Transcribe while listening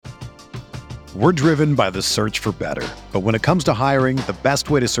We're driven by the search for better. But when it comes to hiring, the best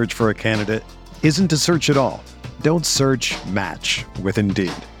way to search for a candidate isn't to search at all. Don't search, match with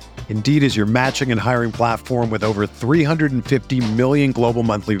Indeed. Indeed is your matching and hiring platform with over 350 million global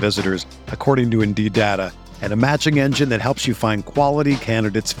monthly visitors, according to Indeed data, and a matching engine that helps you find quality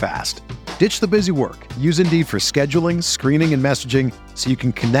candidates fast. Ditch the busy work. Use Indeed for scheduling, screening, and messaging so you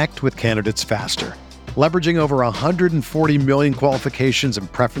can connect with candidates faster. Leveraging over 140 million qualifications and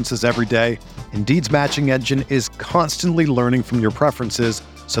preferences every day, Indeed's matching engine is constantly learning from your preferences,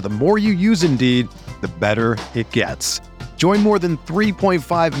 so the more you use Indeed, the better it gets. Join more than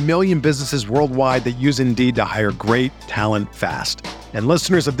 3.5 million businesses worldwide that use Indeed to hire great talent fast. And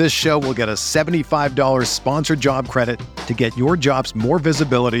listeners of this show will get a $75 sponsored job credit to get your jobs more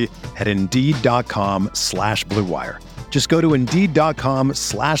visibility at Indeed.com/Blue Wire. Just go to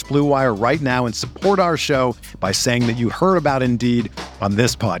Indeed.com/Blue Wire right now and support our show by saying that you heard about Indeed on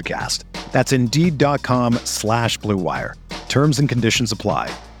this podcast. That's Indeed.com/Blue Wire. Terms and conditions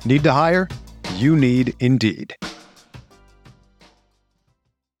apply. Need to hire? You need Indeed.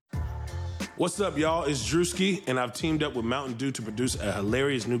 What's up, y'all? It's Drewski, and I've teamed up with Mountain Dew to produce a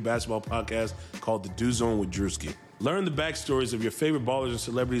hilarious new basketball podcast called The Dew Zone with Drewski. Learn the backstories of your favorite ballers and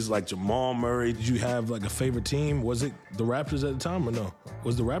celebrities like Jamal Murray. Did you have like a favorite team? Was it the Raptors at the time or no?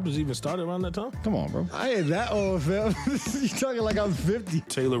 Was the Raptors even started around that time? Come on, bro. I ain't that old, fam. You talking like I'm 50.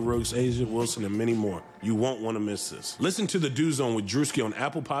 Taylor Rooks, Asia Wilson, and many more. You won't want to miss this. Listen to The Dew Zone with Drewski on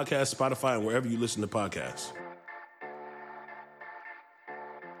Apple Podcasts, Spotify, and wherever you listen to podcasts.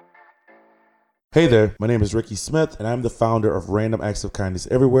 Hey there, my name is Ricky Smith, and I'm the founder of Random Acts of Kindness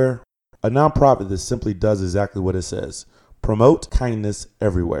Everywhere, a nonprofit that simply does exactly what it says: promote kindness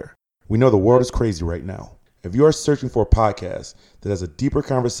everywhere. We know the world is crazy right now. If you are searching for a podcast that has a deeper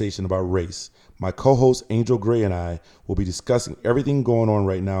conversation about race, my co-host Angel Gray and I will be discussing everything going on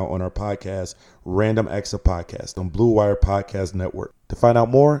right now on our podcast, Random Acts of Podcast, on Blue Wire Podcast Network. To find out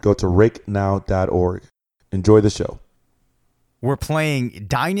more, go to rakenow.org. Enjoy the show. We're playing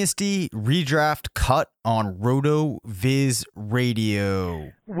Dynasty Redraft Cut on RotoViz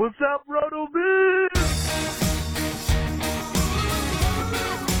Radio. What's up, RotoViz?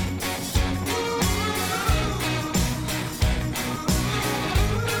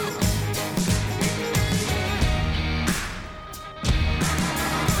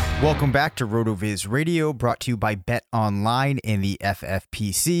 Welcome back to RotoViz Radio, brought to you by Bet Online and the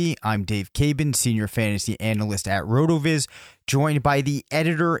FFPC. I'm Dave Cabin, Senior Fantasy Analyst at RotoViz, joined by the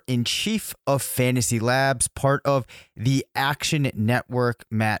Editor-in-Chief of Fantasy Labs, part of the Action Network,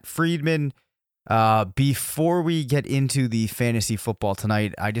 Matt Friedman. Before we get into the fantasy football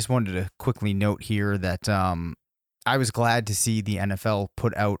tonight, I just wanted to quickly note here that I was glad to see the NFL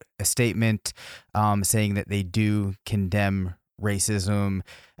put out a statement saying that they do condemn racism,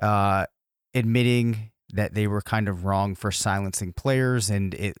 admitting that they were kind of wrong for silencing players,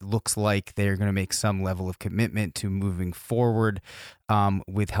 and it looks like they're going to make some level of commitment to moving forward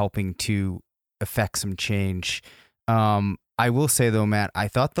with helping to affect some change. I will say, though, Matt, I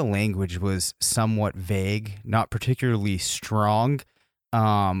thought the language was somewhat vague, not particularly strong,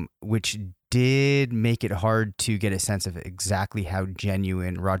 which did make it hard to get a sense of exactly how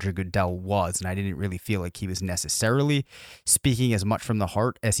genuine Roger Goodell was. And I didn't really feel like he was necessarily speaking as much from the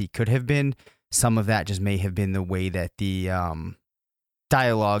heart as he could have been. Some of that just may have been the way that the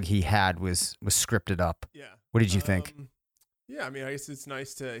dialogue he had was scripted up. Yeah. What did you think? Yeah, I mean, I guess it's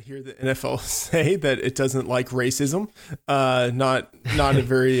nice to hear the NFL say that it doesn't like racism. Not a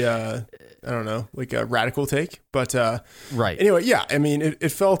very, I don't know, like a radical take. But right. Anyway, yeah, I mean, it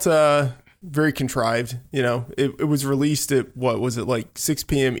felt very contrived. You know, it was released at, what was it, like 6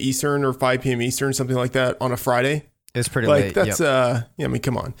 p.m. Eastern or 5 p.m. Eastern, something like that on a Friday. It's pretty like, late. That's, yep. Yeah, I mean,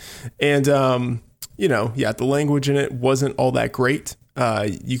 come on. And, you know, yeah, the language in it wasn't all that great.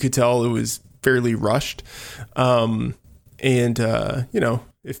 You could tell it was fairly rushed. And, you know,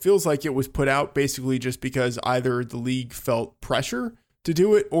 it feels like it was put out basically just because either the league felt pressure to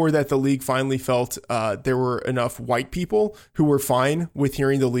do it or that the league finally felt there were enough white people who were fine with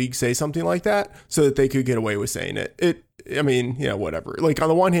hearing the league say something like that so that they could get away with saying it. I mean, you know, whatever. Like, on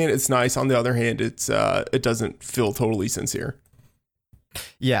the one hand, it's nice. On the other hand, it doesn't feel totally sincere.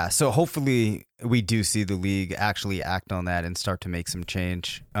 Yeah, so hopefully we do see the league actually act on that and start to make some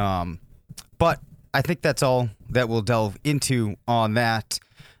change. But I think that's all that we'll delve into on that.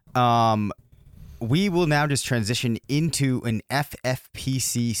 We will now just transition into an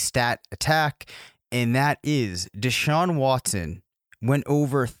FFPC stat attack, and that is Deshaun Watson went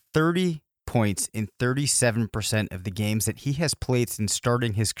over 30 points in 37% of the games that he has played since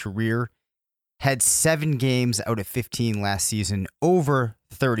starting his career, had 7 games out of 15 last season over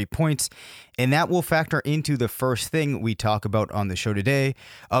 30 points. And that will factor into the first thing we talk about on the show today.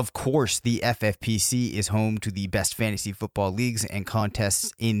 Of course, the FFPC is home to the best fantasy football leagues and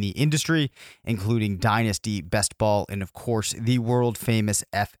contests in the industry, including Dynasty, Best Ball, and of course, the world famous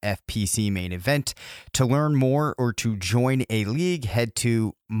FFPC main event. To learn more or to join a league, head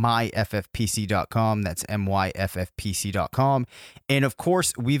to myffpc.com. That's myffpc.com. And of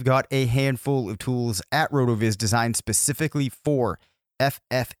course, we've got a handful of tools at RotoViz designed specifically for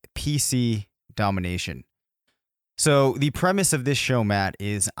FFPC domination. So the premise of this show, Matt,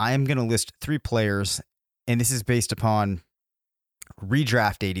 is I am going to list 3 players, and this is based upon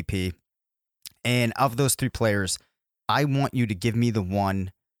redraft ADP. And of those 3 players, I want you to give me the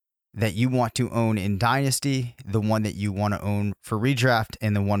one that you want to own in Dynasty, the one that you want to own for redraft,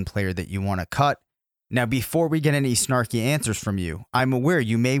 and the one player that you want to cut. Now, before we get any snarky answers from you, I'm aware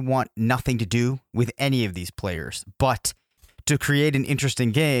you may want nothing to do with any of these players, but to create an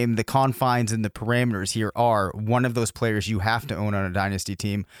interesting game, the confines and the parameters here are one of those players you have to own on a Dynasty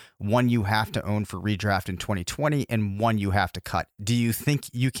team, one you have to own for redraft in 2020, and one you have to cut. Do you think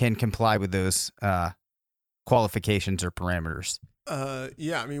you can comply with those qualifications or parameters?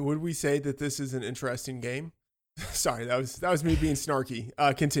 Yeah, I mean, would we say that this is an interesting game? Sorry, that was me being snarky.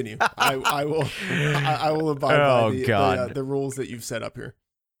 Continue. I will abide by the rules that you've set up here.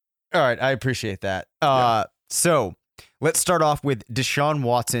 All right, I appreciate that. So let's start off with Deshaun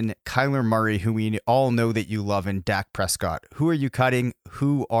Watson, Kyler Murray, who we all know that you love, and Dak Prescott. Who are you cutting?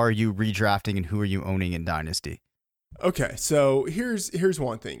 Who are you redrafting? And who are you owning in Dynasty? Okay, so here's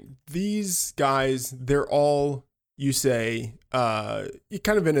one thing. These guys, they're all, you say, kind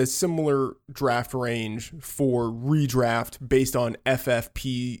of in a similar draft range for redraft based on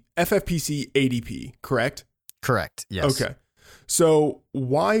FFPC ADP, correct? Correct, yes. Okay, so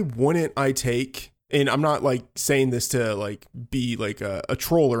why wouldn't I take, and I'm not like saying this to like be like a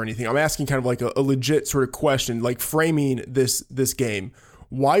troll or anything, I'm asking kind of like a legit sort of question, like framing this game.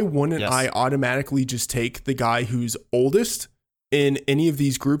 Why wouldn't I automatically just take the guy who's oldest in any of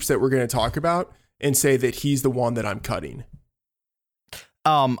these groups that we're going to talk about and say that he's the one that I'm cutting?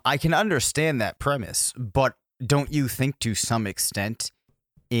 I can understand that premise, but don't you think to some extent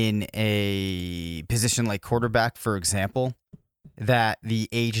in a position like quarterback, for example, that the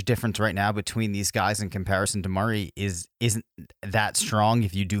age difference right now between these guys in comparison to Murray isn't that strong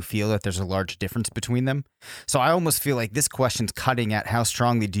if you do feel that there's a large difference between them? So I almost feel like this question's cutting at how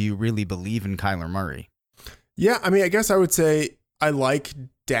strongly do you really believe in Kyler Murray? Yeah, I mean, I guess I would say I like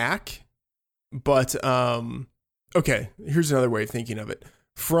Dak, but okay, here's another way of thinking of it.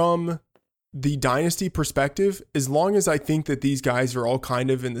 From the Dynasty perspective, as long as I think that these guys are all kind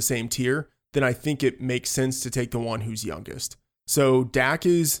of in the same tier, then I think it makes sense to take the one who's youngest. So Dak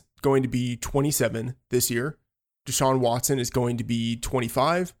is going to be 27 this year. Deshaun Watson is going to be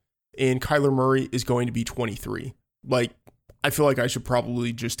 25, and Kyler Murray is going to be 23. Like, I feel like I should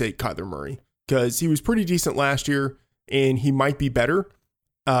probably just take Kyler Murray because he was pretty decent last year, and he might be better.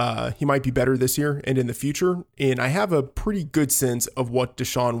 He might be better this year and in the future. And I have a pretty good sense of what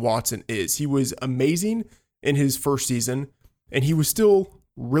Deshaun Watson is. He was amazing in his first season, and he was still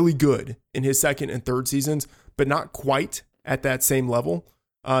really good in his second and third seasons, but not quite at that same level.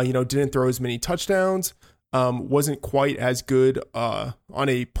 Didn't throw as many touchdowns, wasn't quite as good on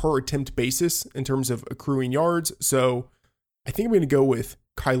a per attempt basis in terms of accruing yards. So I think I'm going to go with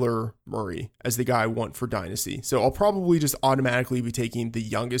Kyler Murray as the guy I want for Dynasty. So I'll probably just automatically be taking the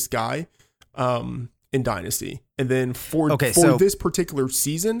youngest guy in Dynasty. And then for this particular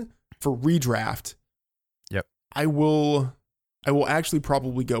season, for redraft, I will actually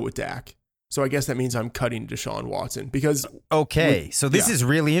probably go with Dak. So I guess that means I'm cutting Deshaun Watson because... Okay, so this is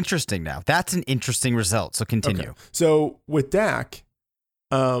really interesting now. That's an interesting result, so continue. Okay. So with Dak,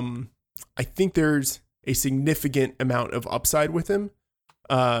 I think there's a significant amount of upside with him,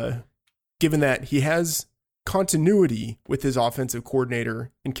 given that he has continuity with his offensive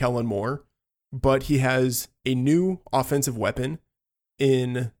coordinator in Kellen Moore, but he has a new offensive weapon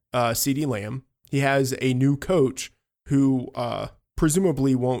in CeeDee Lamb. He has a new coach who...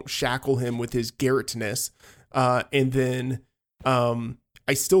 presumably won't shackle him with his Garrettness. And then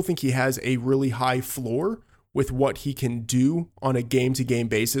I still think he has a really high floor with what he can do on a game-to-game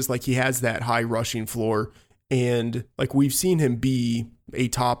basis. Like he has that high rushing floor. And like we've seen him be a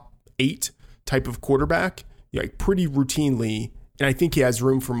top 8 type of quarterback, like pretty routinely. And I think he has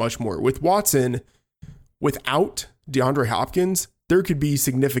room for much more. With Watson, without DeAndre Hopkins, there could be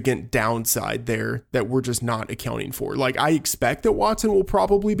significant downside there that we're just not accounting for. Like I expect that Watson will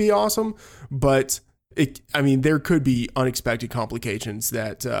probably be awesome, but there could be unexpected complications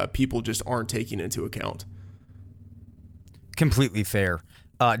that people just aren't taking into account. Completely fair.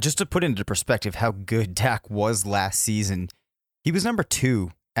 Just to put into perspective how good Dak was last season, he was number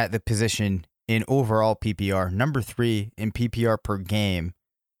 2 at the position in overall PPR, number 3 in PPR per game,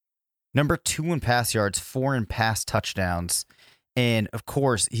 number 2 in pass yards, 4 in pass touchdowns. And of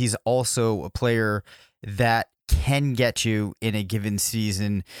course, he's also a player that can get you in a given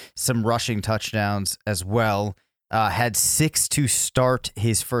season some rushing touchdowns as well. Had 6 to start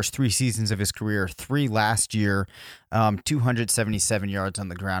his first 3 seasons of his career, 3 last year, 277 yards on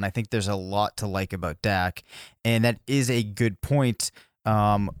the ground. I think there's a lot to like about Dak, and that is a good point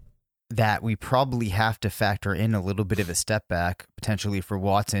that we probably have to factor in a little bit of a step back, potentially for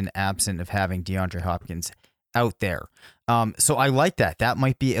Watson, absent of having DeAndre Hopkins out there. So I like that. That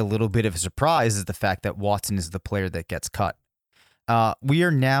might be a little bit of a surprise, is the fact that Watson is the player that gets cut. We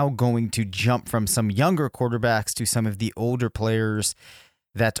are now going to jump from some younger quarterbacks to some of the older players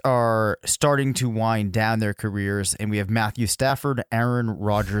that are starting to wind down their careers. And we have Matthew Stafford, Aaron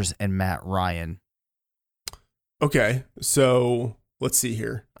Rodgers, and Matt Ryan. Okay, so let's see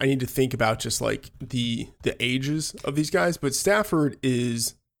here. I need to think about just like the ages of these guys, but Stafford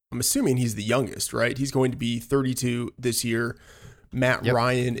is, I'm assuming he's the youngest, right? He's going to be 32 this year. Matt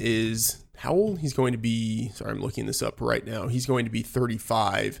Ryan is how old? He's going to be, sorry, I'm looking this up right now. He's going to be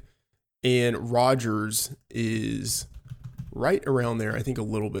 35. And Rodgers is right around there. I think a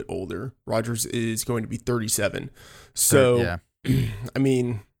little bit older. Rodgers is going to be 37. So, I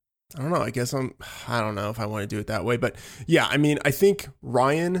mean, I don't know. I don't know if I want to do it that way. But yeah, I mean, I think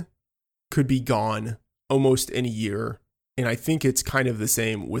Ryan could be gone almost in a year. And I think it's kind of the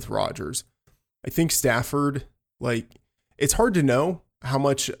same with Rodgers. I think Stafford, like, it's hard to know how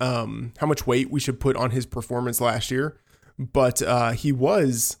much weight we should put on his performance last year, but he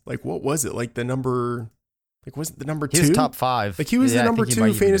was like, what was it? Like the number, like was it the number 2? He was top 5. Like he was the number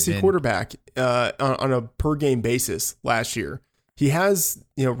 2 fantasy quarterback on a per game basis last year. He has,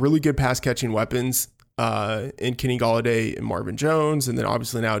 really good pass catching weapons in Kenny Golladay and Marvin Jones, and then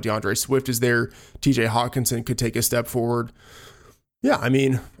obviously now DeAndre Swift is there. TJ Hawkinson could take a step forward. Yeah, I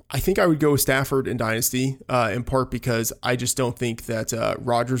mean, I think I would go with Stafford in Dynasty, in part because I just don't think that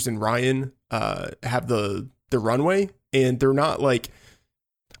Rodgers and Ryan have the runway, and they're not like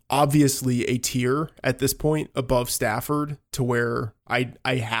obviously a tier at this point above Stafford to where I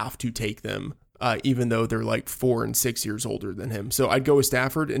have to take them, even though they're like 4 and 6 years older than him. So I'd go with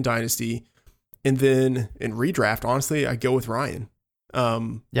Stafford in Dynasty, and then in redraft, honestly, I'd go with Ryan.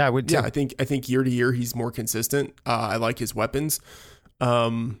 Yeah, I would too. Yeah, I think year to year he's more consistent. I like his weapons.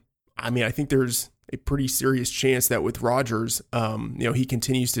 I mean, I think there's a pretty serious chance that with Rodgers, he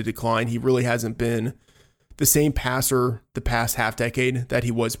continues to decline. He really hasn't been the same passer the past half decade that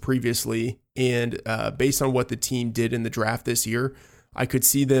he was previously. And based on what the team did in the draft this year, I could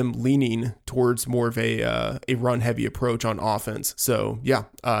see them leaning towards more of a run heavy approach on offense. So yeah,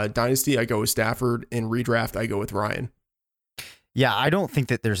 Dynasty, I go with Stafford. In redraft, I go with Ryan. Yeah, I don't think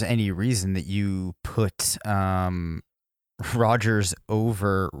that there's any reason that you put Rodgers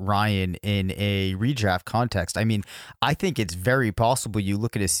over Ryan in a redraft context. I mean, I think it's very possible you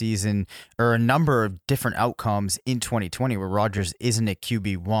look at a season or a number of different outcomes in 2020 where Rodgers isn't a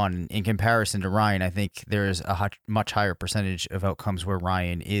QB1 in comparison to Ryan. I think there's a much higher percentage of outcomes where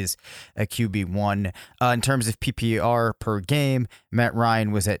Ryan is a QB1. In terms of PPR per game, Matt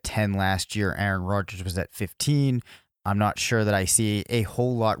Ryan was at 10 last year. Aaron Rodgers was at 15. I'm not sure that I see a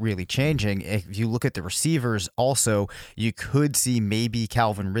whole lot really changing. If you look at the receivers also, you could see maybe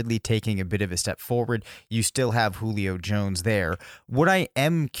Calvin Ridley taking a bit of a step forward. You still have Julio Jones there. What I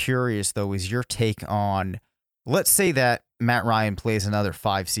am curious, though, is your take on, let's say that Matt Ryan plays another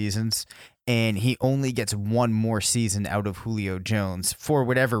 5 seasons and he only gets 1 more season out of Julio Jones for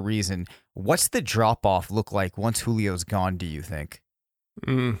whatever reason. What's the drop-off look like once Julio's gone, do you think?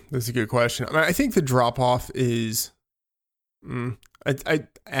 That's a good question. I mean, I think the drop-off is...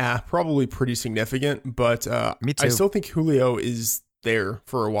 probably pretty significant, but Me too. I still think Julio is there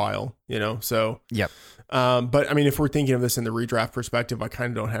for a while, so yep. But I mean, if we're thinking of this in the redraft perspective, I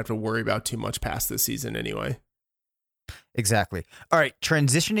kind of don't have to worry about too much past this season anyway. Exactly. All right,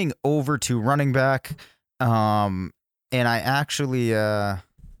 transitioning over to running back, and I actually am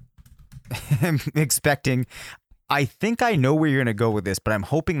expecting, I think I know where you're going to go with this, but I'm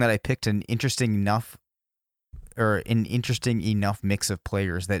hoping that I picked an interesting enough mix of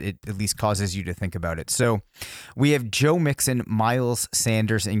players that it at least causes you to think about it. So we have Joe Mixon, Miles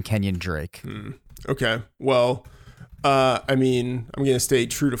Sanders, and Kenyon Drake. Okay. Well, I mean, I'm going to stay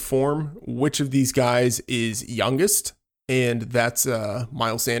true to form. Which of these guys is youngest? And that's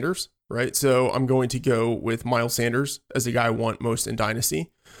Miles Sanders, right? So I'm going to go with Miles Sanders as the guy I want most in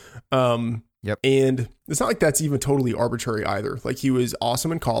Dynasty. Yep. And it's not like that's even totally arbitrary either. Like, he was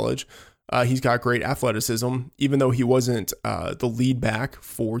awesome in college. He's got great athleticism. Even though he wasn't the lead back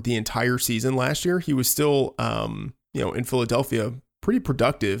for the entire season last year, he was still, in Philadelphia, pretty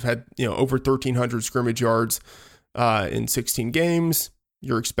productive. Had, over 1,300 scrimmage yards in 16 games.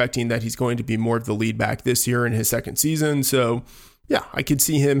 You're expecting that he's going to be more of the lead back this year in his second season. So, yeah, I could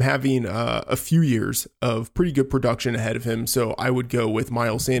see him having a few years of pretty good production ahead of him. So I would go with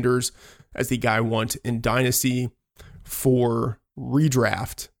Miles Sanders as the guy I want in Dynasty. For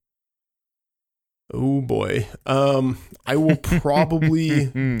redraft, oh boy, I will probably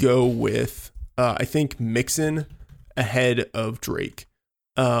go with I think Mixon ahead of Drake.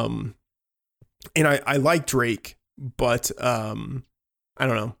 And I like Drake, but I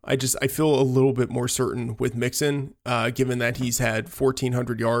don't know. I feel a little bit more certain with Mixon, given that he's had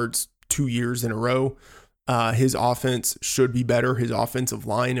 1,400 yards 2 years in a row. His offense should be better. His offensive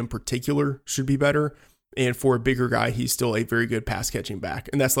line in particular should be better. And for a bigger guy, he's still a very good pass catching back.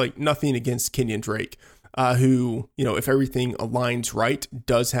 And that's like nothing against Kenyon Drake, who, if everything aligns right,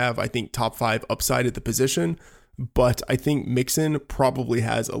 does have, I think, top 5 upside at the position. But I think Mixon probably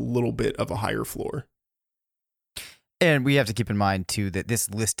has a little bit of a higher floor. And we have to keep in mind, too, that this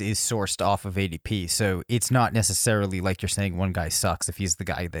list is sourced off of ADP. So it's not necessarily like you're saying one guy sucks if he's the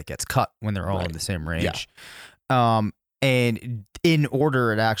guy that gets cut when they're all in the same range. Yeah. And in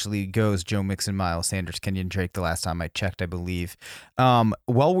order, it actually goes Joe Mixon, Miles Sanders, Kenyon Drake the last time I checked, I believe.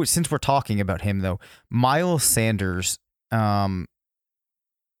 Since we're talking about him, though, Miles Sanders, lots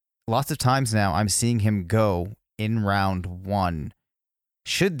of times now I'm seeing him go in round 1.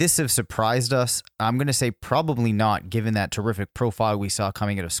 Should this have surprised us? I'm going to say probably not, given that terrific profile we saw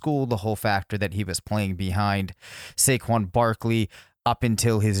coming out of school, the whole factor that he was playing behind Saquon Barkley up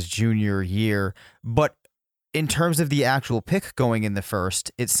until his junior year. But in terms of the actual pick going in the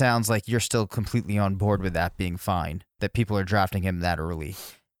first, it sounds like you're still completely on board with that being fine, that people are drafting him that early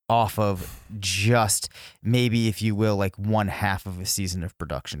off of just maybe, if you will, like one half of a season of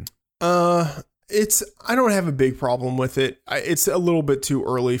production. I don't have a big problem with it. It's a little bit too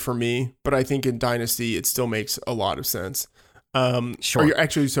early for me, but I think in Dynasty, it still makes a lot of sense. Sure. Are you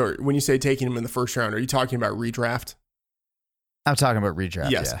actually, sorry, when you say taking him in the first round, are you talking about redraft? I'm talking about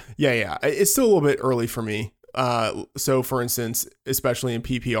redraft. Yes. Yeah. It's still a little bit early for me. So for instance, especially in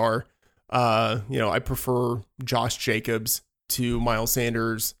PPR, I prefer Josh Jacobs to Miles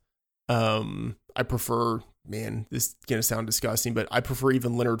Sanders. I prefer, man, this is going to sound disgusting, but I prefer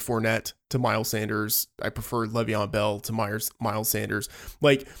even Leonard Fournette to Miles Sanders. I prefer Le'Veon Bell to Miles Sanders.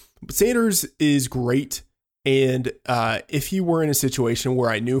 Like, Sanders is great. And if he were in a situation where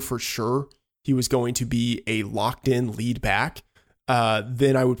I knew for sure he was going to be a locked in lead back,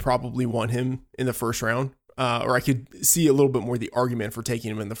 then I would probably want him in the first round. Or I could see a little bit more the argument for taking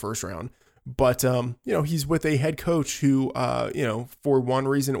him in the first round. But, he's with a head coach who, for one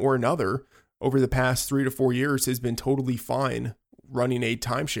reason or another, over the past 3 to 4 years has been totally fine running a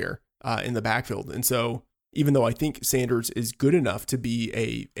timeshare in the backfield. And so even though I think Sanders is good enough to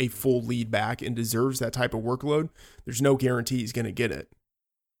be a full lead back and deserves that type of workload, there's no guarantee he's going to get it.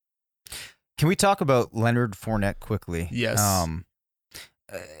 Can we talk about Leonard Fournette quickly? Yes.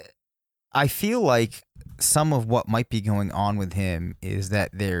 I feel like some of what might be going on with him is that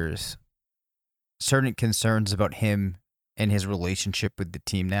there's certain concerns about him and his relationship with the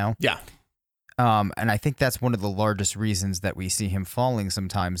team now. Yeah. And I think that's one of the largest reasons that we see him falling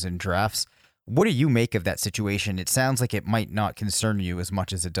sometimes in drafts. What do you make of that situation? It sounds like it might not concern you as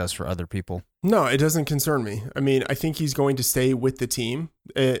much as it does for other people. No, it doesn't concern me. I mean, I think he's going to stay with the team.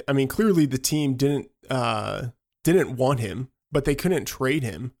 Clearly the team didn't want him, but they couldn't trade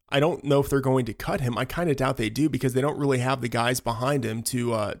him. I don't know if they're going to cut him. I kind of doubt they do because they don't really have the guys behind him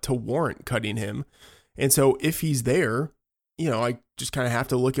to warrant cutting him. And so if he's there, I just kind of have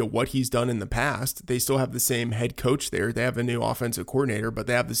to look at what he's done in the past. They still have the same head coach there. They have a new offensive coordinator, but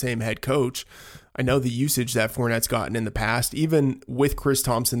they have the same head coach. I know the usage that Fournette's gotten in the past, even with Chris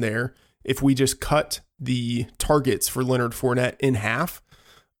Thompson there. If we just cut the targets for Leonard Fournette in half,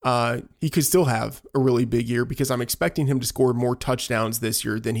 he could still have a really big year because I'm expecting him to score more touchdowns this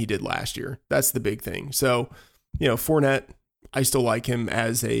year than he did last year. That's the big thing. So, Fournette, I still like him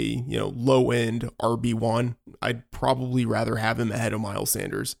as a, low end RB1. I'd probably rather have him ahead of Miles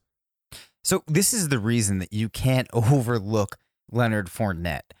Sanders. So this is the reason that you can't overlook Leonard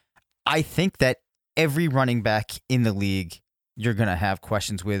Fournette. I think that every running back in the league, you're going to have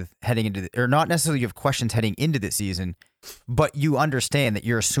questions with heading into or not necessarily you have questions heading into the season, but you understand that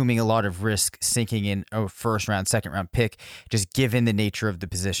you're assuming a lot of risk sinking in a first round, second round pick, just given the nature of the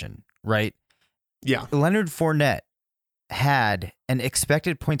position, right? Yeah. Leonard Fournette had an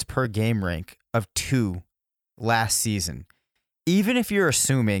expected points per game rank of 2 last season. Even if you're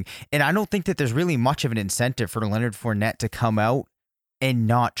assuming, and I don't think that there's really much of an incentive for Leonard Fournette to come out and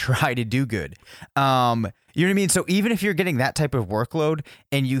not try to do good. You know what I mean? So even if you're getting that type of workload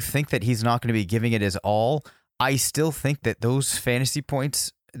and you think that he's not going to be giving it his all, I still think that those fantasy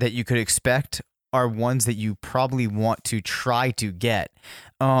points that you could expect are ones that you probably want to try to get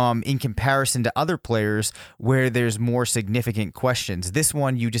in comparison to other players where there's more significant questions. This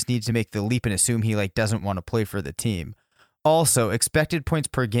one, you just need to make the leap and assume he doesn't want to play for the team. Also, expected points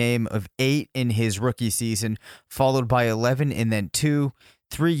per game of 8 in his rookie season, followed by 11 and then 2.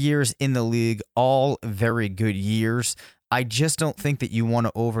 3 years in the league, all very good years. I just don't think that you want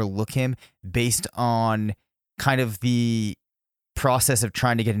to overlook him based on kind of the process of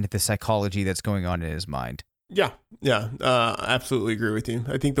trying to get into the psychology that's going on in his mind. Yeah, absolutely agree with you.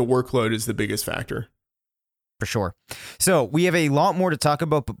 I think the workload is the biggest factor. For sure. So we have a lot more to talk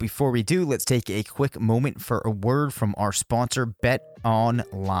about, but before we do, let's take a quick moment for a word from our sponsor, Bet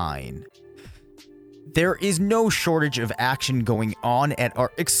Online. There is no shortage of action going on at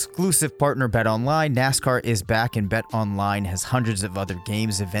our exclusive partner, Bet Online. NASCAR is back, and Bet Online has hundreds of other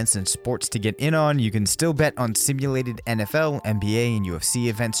games, events, and sports to get in on. You can still bet on simulated NFL, NBA, and UFC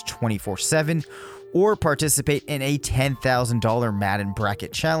events 24/7, or participate in a $10,000 Madden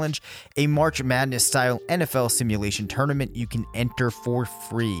Bracket Challenge, a March Madness-style NFL simulation tournament you can enter for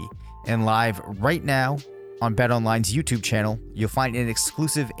free. And live right now on BetOnline's YouTube channel, you'll find an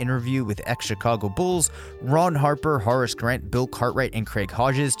exclusive interview with ex-Chicago Bulls, Ron Harper, Horace Grant, Bill Cartwright, and Craig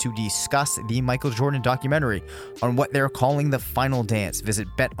Hodges to discuss the Michael Jordan documentary on what they're calling the final dance. Visit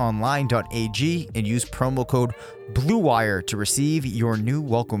betonline.ag and use promo code BLUEWIRE to receive your new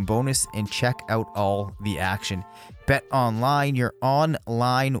welcome bonus and check out all the action. BetOnline, your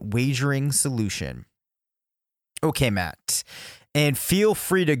online wagering solution. Okay, Matt. And feel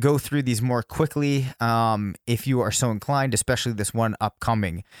free to go through these more quickly if you are so inclined, especially this one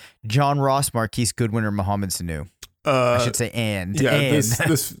upcoming. John Ross, Marquise Goodwin, or Mohamed Sanu. I should say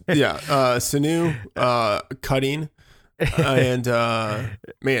Sanu, cutting. And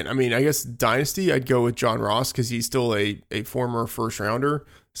man, I mean, I guess Dynasty, I'd go with John Ross because he's still a former first rounder.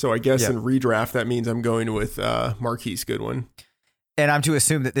 So I guess in redraft, that means I'm going with Marquise Goodwin. And I'm to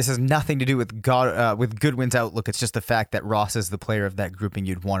assume that this has nothing to do with Goodwin's outlook. It's just the fact that Ross is the player of that grouping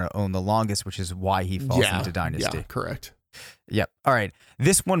you'd want to own the longest, which is why he falls into Dynasty. Yeah, correct. Yep. All right.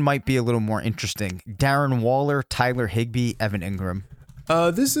 This one might be a little more interesting. Darren Waller, Tyler Higbee, Evan Ingram.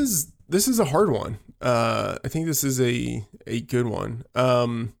 This is a hard one. I think this is a good one.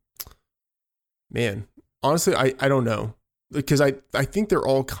 Man, honestly, I don't know, because I think they're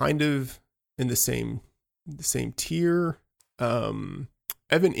all kind of in the same tier.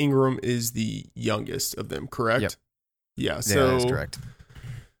 Evan Ingram is the youngest of them, correct? Yep. Yeah, so that's correct.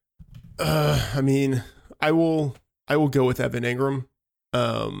 I mean, I will go with Evan Ingram.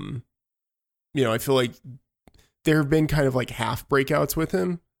 I feel like there have been kind of like half breakouts with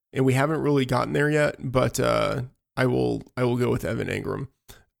him, and we haven't really gotten there yet, but I will go with Evan Ingram.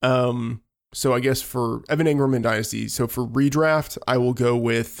 So I guess for Evan Ingram in Dynasty, so for redraft, I will go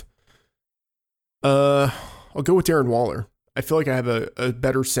with Darren Waller. I feel like I have a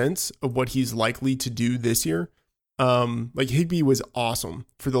better sense of what he's likely to do this year. Like Higbee was awesome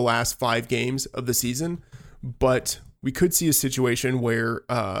for the last 5 games of the season, but we could see a situation where,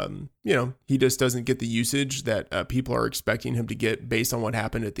 he just doesn't get the usage that people are expecting him to get based on what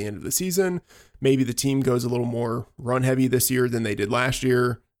happened at the end of the season. Maybe the team goes a little more run heavy this year than they did last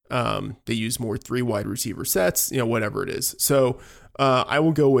year. They use more 3 wide receiver sets, whatever it is. So I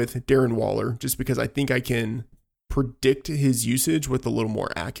will go with Darren Waller just because I think I can predict his usage with a little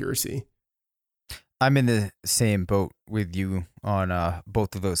more accuracy. I'm in the same boat with you on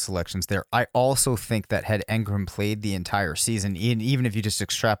both of those selections there. I also think that had Ingram played the entire season, even if you just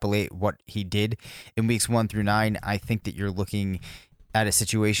extrapolate what he did in weeks 1 through 9, I think that you're looking at a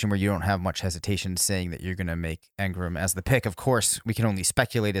situation where you don't have much hesitation saying that you're going to make Ingram as the pick. Of course, we can only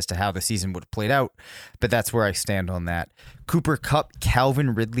speculate as to how the season would have played out, but that's where I stand on that. Cooper Kupp,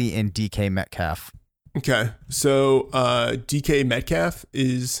 Calvin Ridley, and DK Metcalf. Okay, so DK Metcalf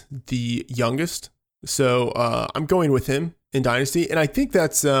is the youngest, so I'm going with him in Dynasty, and I think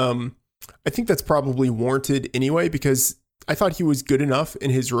that's probably warranted anyway because I thought he was good enough in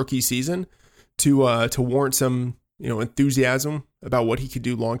his rookie season to warrant some enthusiasm about what he could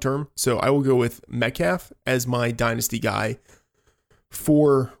do long term. So I will go with Metcalf as my Dynasty guy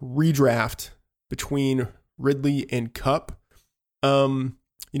for redraft between Ridley and Kupp.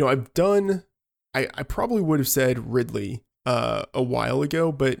 I probably would have said Ridley a while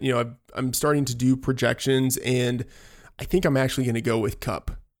ago, but I'm starting to do projections, and I think I'm actually going to go with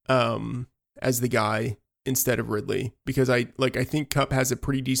Kupp as the guy instead of Ridley, because I think Kupp has a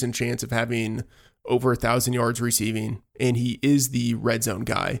pretty decent chance of having over 1,000 yards receiving, and he is the red zone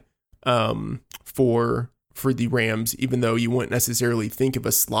guy for the Rams, even though you wouldn't necessarily think of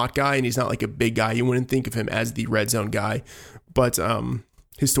a slot guy, and he's not like a big guy. You wouldn't think of him as the red zone guy, but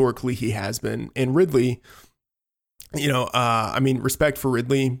historically he has been. And Ridley, respect for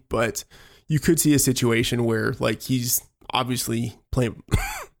Ridley, but you could see a situation where like he's obviously playing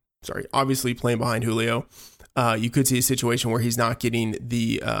behind Julio. You could see a situation where he's not getting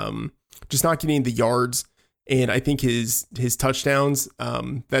the yards, and I think his touchdowns.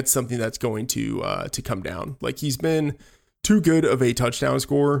 That's something that's going to come down. Like, he's been too good of a touchdown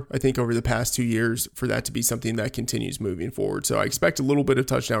scorer, I think, over the past 2 years for that to be something that continues moving forward. So I expect a little bit of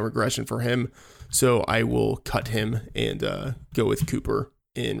touchdown regression for him. So I will cut him and go with Cooper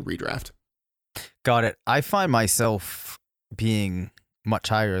in redraft. Got it. I find myself being much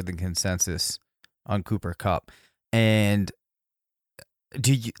higher than consensus on Cooper Kupp. And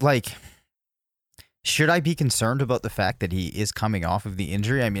do you should I be concerned about the fact that he is coming off of the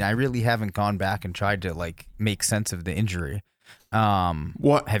injury? I mean, I really haven't gone back and tried to like make sense of the injury.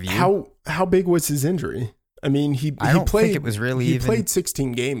 What have you? How big was his injury? I mean, he don't think it was really he played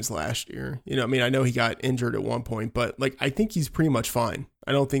 16 games last year. I know he got injured at one point, but like, I think he's pretty much fine.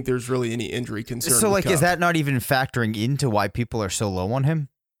 I don't think there's really any injury concern. So like, is that not even factoring into why people are so low on him?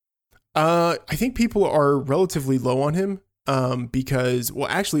 I think people are relatively low on him because, well,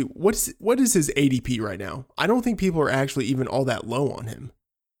 actually, what is his ADP right now? I don't think people are actually even all that low on him.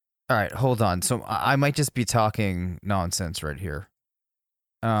 All right, hold on. So I might just be talking nonsense right here.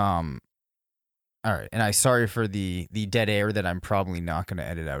 All right, and sorry for the dead air that I'm probably not going to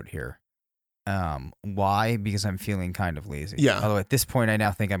edit out here. Why? Because I'm feeling kind of lazy. Yeah. Although at this point, I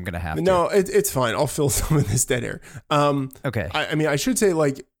now think I'm going to have to. No, it's fine. I'll fill some of this dead air. Okay. I should say,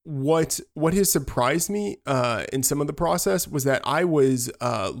 like, what has surprised me in some of the process was that I was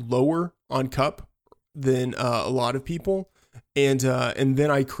lower on Kupp than a lot of people, and then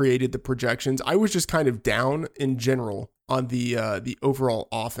I created the projections. I was just kind of down in general on the overall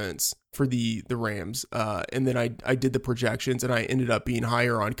offense for the Rams, and then I did the projections, and I ended up being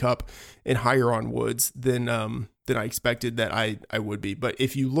higher on Kupp and higher on Woods than I expected that I would be. But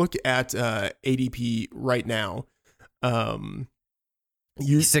if you look at ADP right now,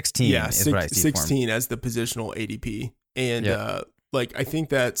 16 is what I see 16 as the positional ADP, and I think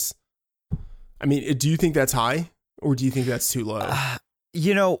that's. I mean, do you think that's high, or do you think that's too low? I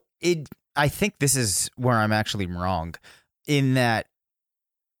think this is where I'm actually wrong, in that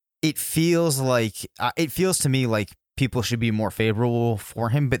it feels to me like people should be more favorable for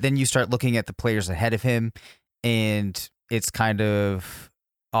him, but then you start looking at the players ahead of him, and it's kind of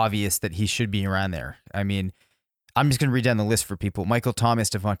obvious that he should be around there. I mean, I'm just going to read down the list for people. Michael Thomas,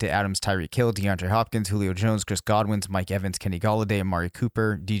 Devontae Adams, Tyreek Hill, DeAndre Hopkins, Julio Jones, Chris Godwin, Mike Evans, Kenny Golladay, Amari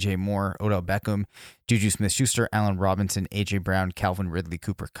Cooper, DJ Moore, Odell Beckham, Juju Smith-Schuster, Allen Robinson, AJ Brown, Calvin Ridley,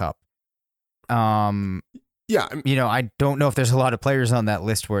 Cooper Kupp. Yeah. I don't know if there's a lot of players on that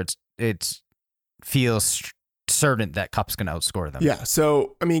list where it feels certain that Kupp's going to outscore them. Yeah.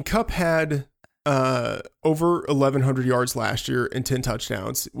 So, I mean, Kupp had over 1,100 yards last year and 10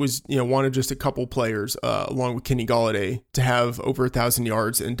 touchdowns. Was, one of just a couple players, along with Kenny Golladay, to have over 1,000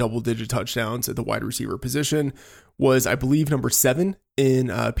 yards and double-digit touchdowns at the wide receiver position. Was, I believe, number 7 in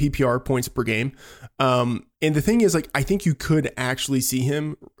PPR points per game. And the thing is, like, I think you could actually see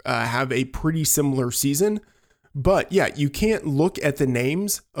him have a pretty similar season. But yeah, you can't look at the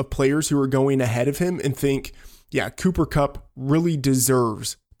names of players who are going ahead of him and think, yeah, Cooper Kupp really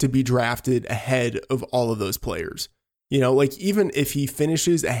deserves to be drafted ahead of all of those players. Even if he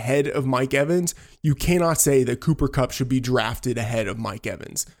finishes ahead of Mike Evans, you cannot say that Cooper Kupp should be drafted ahead of Mike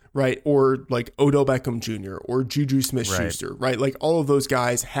Evans, right? Or like Odell Beckham Jr. or Juju Smith-Schuster, right? Like, all of those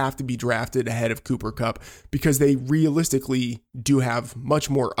guys have to be drafted ahead of Cooper Kupp because they realistically do have much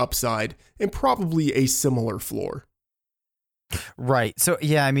more upside and probably a similar floor. Right. So,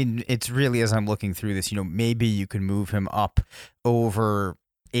 yeah, I mean, it's really, as I'm looking through this, maybe you can move him up over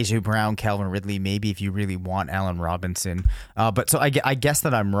AJ Brown, Calvin Ridley, maybe if you really want Allen Robinson. But so I guess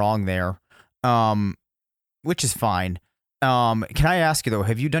that I'm wrong there, which is fine. Can I ask you, though,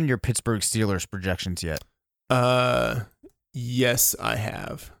 have you done your Pittsburgh Steelers projections yet? Yes, I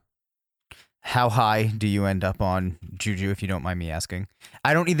have. How high do you end up on Juju, if you don't mind me asking?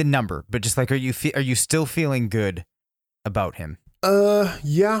 I don't need the number, but just like, are you still feeling good about him?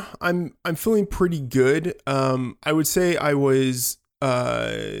 Yeah, I'm feeling pretty good. I would say I was.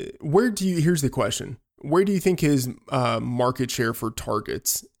 Here's the question. Where do you think his market share for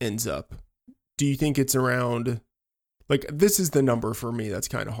targets ends up? Do you think it's around like this is the number for me that's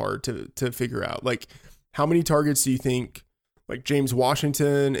kind of hard to figure out. Like, how many targets do you think like James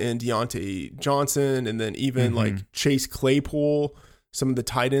Washington and Deontay Johnson, and then even like Chase Claypool, some of the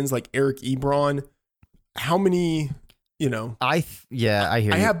tight ends like Eric Ebron, how many, you know? I hear I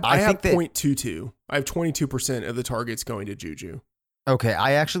you. have I think that 0.22. I have 22% of the targets going to Juju. Okay,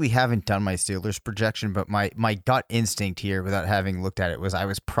 I actually haven't done my Steelers projection, but my gut instinct here, without having looked at it, was I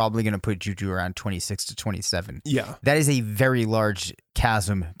was probably going to put Juju around 26 to 27. Yeah. That is a very large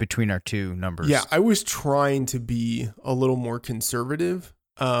chasm between our two numbers. Yeah, I was trying to be a little more conservative.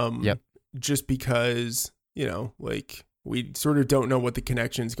 Just because, you know, like we sort of don't know what the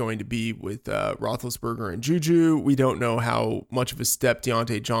connection is going to be with Roethlisberger and Juju. We don't know how much of a step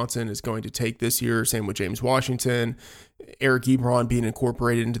Deontay Johnson is going to take this year. Same with James Washington, Eric Ebron being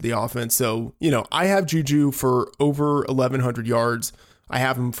incorporated into the offense. So, you know, I have Juju for over 1,100 yards. I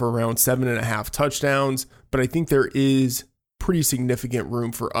have him for around 7.5 touchdowns, but I think there is pretty significant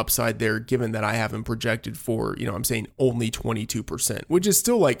room for upside there, given that I have him projected for, you know, I'm saying only 22%, which is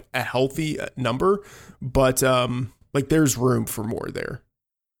still like a healthy number, but like there's room for more there.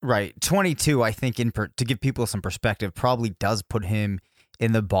 Right. 22, I think, to give people some perspective, probably does put him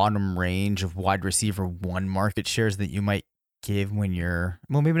in the bottom range of wide receiver 1 market shares that you might give when you're,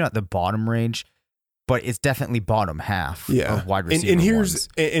 well, maybe not the bottom range, but it's definitely bottom half of wide receiver and ones.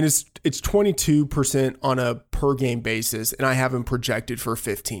 It's 22% on a per game basis, and I have him projected for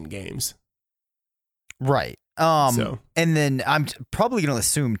 15 games. Right. And then I'm probably going to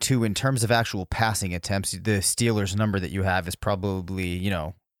assume too, in terms of actual passing attempts, the Steelers number that you have is probably, you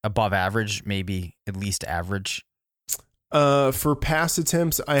know, above average, maybe at least average. For pass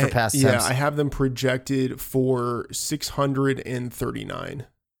attempts, I have them projected for 639.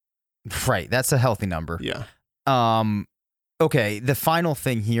 Right. That's a healthy number. Yeah. Okay. The final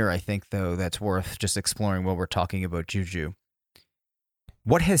thing here, I think, though, that's worth just exploring while we're talking about Juju.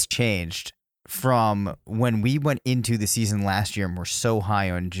 What has changed from when we went into the season last year and were so high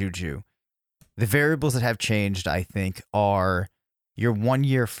on Juju? The variables that have changed, I think, are you're 1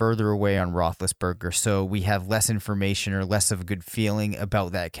 year further away on Roethlisberger, so we have less information or less of a good feeling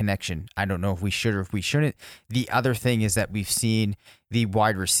about that connection. I don't know if we should or if we shouldn't. The other thing is that we've seen the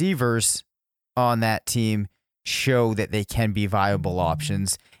wide receivers on that team show that they can be viable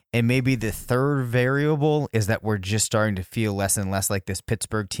options. And maybe the third variable is that we're just starting to feel less and less like this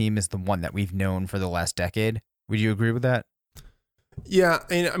Pittsburgh team is the one that we've known for the last decade. Would you agree with that? Yeah,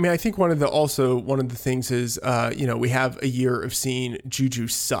 and I mean, I think one of the things is, you know, we have a year of seeing Juju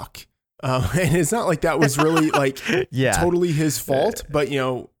suck, and it's not like that was really like totally his fault, but you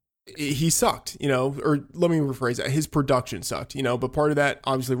know, he sucked, you know, or let me rephrase that. His production sucked, you know, but part of that,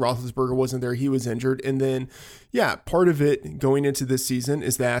 obviously Roethlisberger wasn't there. He was injured. And then, part of it going into this season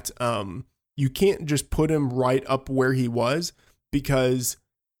is that you can't just put him right up where he was because,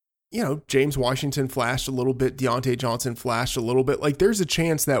 you know, James Washington flashed a little bit. Deontay Johnson flashed a little bit. Like there's a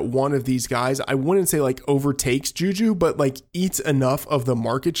chance that one of these guys, I wouldn't say like overtakes Juju, but like eats enough of the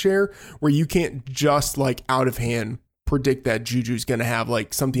market share where you can't just like out of hand predict that Juju's going to have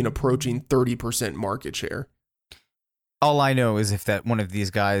like something approaching 30% market share. All I know is if one of these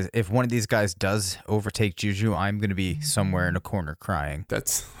guys does overtake Juju, I'm going to be somewhere in a corner crying.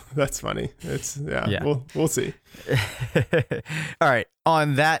 That's funny. We'll see. All right.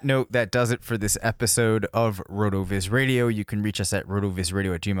 On that note, that does it for this episode of RotoViz Radio. You can reach us at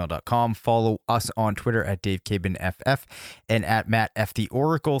rotovizradio@gmail.com. Follow us on Twitter at DaveCabinFF and at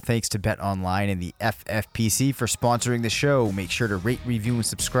MattFTheOracle. Thanks to Bet Online and the FFPC for sponsoring the show. Make sure to rate, review, and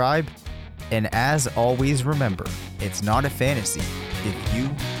subscribe. And as always, remember, it's not a fantasy if you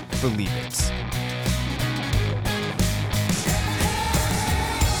believe it.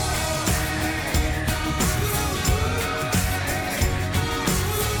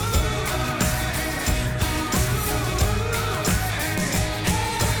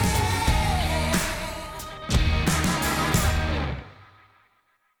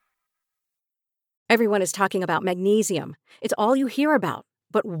 Everyone is talking about magnesium. It's all you hear about.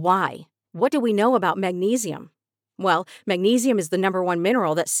 But why? What do we know about magnesium? Well, magnesium is the #1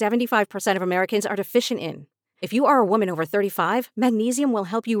 mineral that 75% of Americans are deficient in. If you are a woman over 35, magnesium will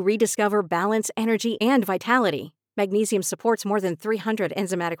help you rediscover balance, energy, and vitality. Magnesium supports more than 300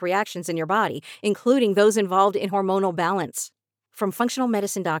 enzymatic reactions in your body, including those involved in hormonal balance. From functional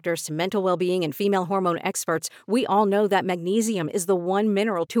medicine doctors to mental well-being and female hormone experts, we all know that magnesium is the one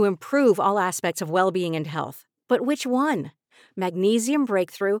mineral to improve all aspects of well-being and health. But which one? Magnesium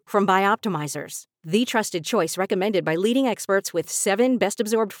Breakthrough from Bioptimizers, the trusted choice recommended by leading experts with 7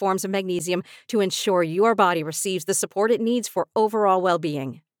 best-absorbed forms of magnesium to ensure your body receives the support it needs for overall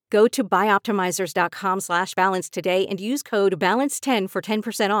well-being. Go to bioptimizers.com/balance today and use code BALANCE10 for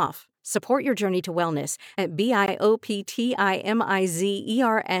 10% off. Support your journey to wellness at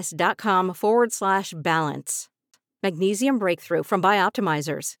bioptimizers.com/balance. Magnesium Breakthrough from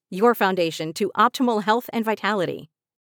Bioptimizers, your foundation to optimal health and vitality.